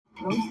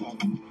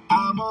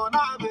I'm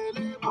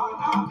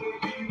unavailable.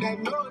 They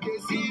know they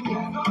see me.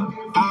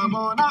 I'm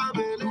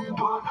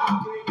unavailable.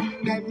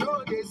 They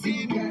know they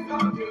see me.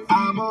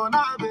 I'm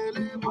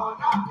unavailable.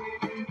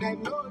 They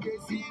know they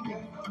see me.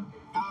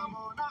 I'm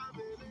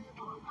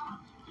unavailable.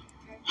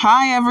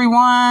 Hi,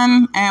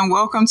 everyone, and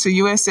welcome to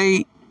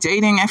USA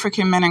Dating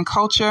African Men and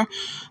Culture.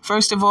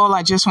 First of all,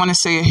 I just want to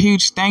say a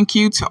huge thank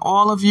you to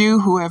all of you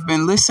who have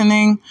been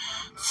listening,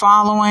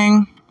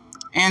 following,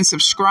 and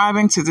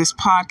subscribing to this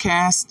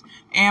podcast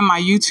and my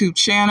YouTube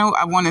channel.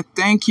 I want to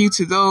thank you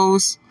to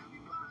those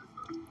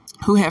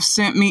who have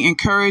sent me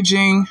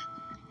encouraging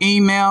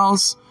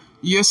emails.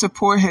 Your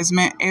support has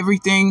meant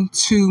everything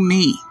to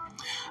me.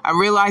 I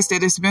realize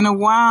that it's been a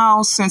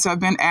while since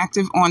I've been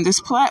active on this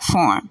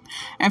platform,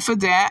 and for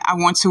that, I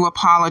want to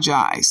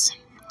apologize.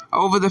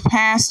 Over the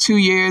past 2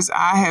 years,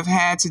 I have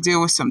had to deal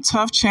with some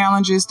tough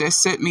challenges that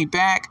set me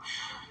back,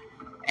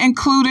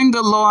 including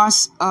the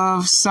loss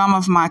of some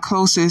of my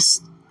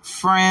closest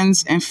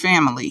friends and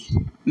family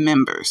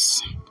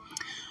members.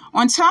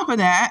 On top of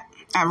that,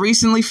 I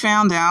recently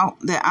found out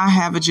that I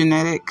have a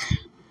genetic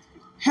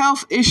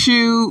health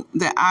issue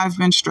that I've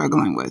been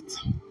struggling with.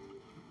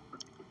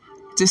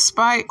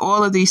 Despite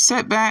all of these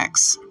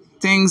setbacks,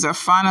 things are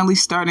finally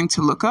starting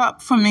to look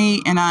up for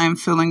me and I am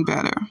feeling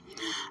better.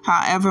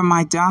 However,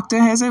 my doctor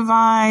has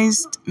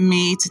advised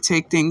me to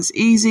take things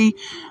easy,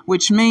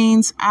 which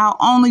means I'll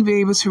only be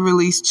able to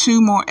release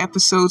 2 more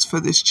episodes for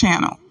this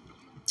channel.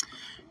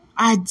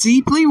 I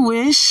deeply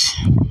wish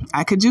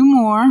I could do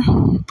more,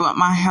 but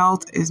my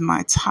health is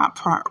my top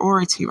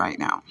priority right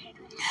now.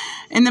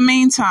 In the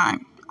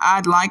meantime,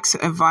 I'd like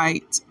to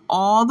invite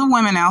all the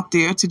women out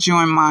there to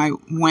join my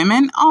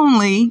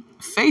women-only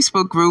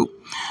Facebook group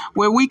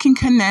where we can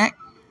connect,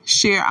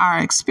 share our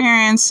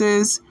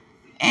experiences,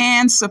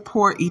 and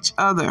support each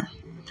other.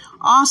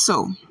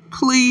 Also,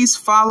 please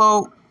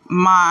follow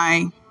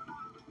my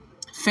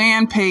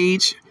fan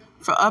page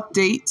for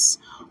updates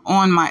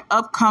on my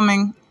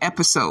upcoming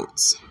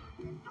episodes.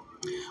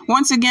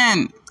 Once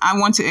again, I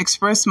want to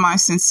express my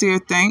sincere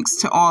thanks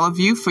to all of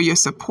you for your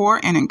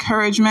support and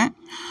encouragement.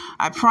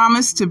 I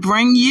promise to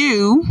bring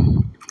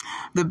you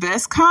the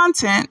best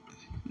content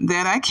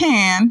that I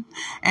can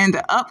in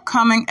the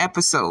upcoming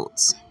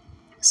episodes.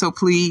 So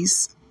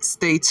please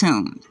stay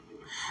tuned.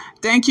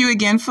 Thank you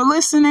again for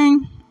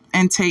listening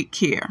and take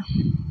care.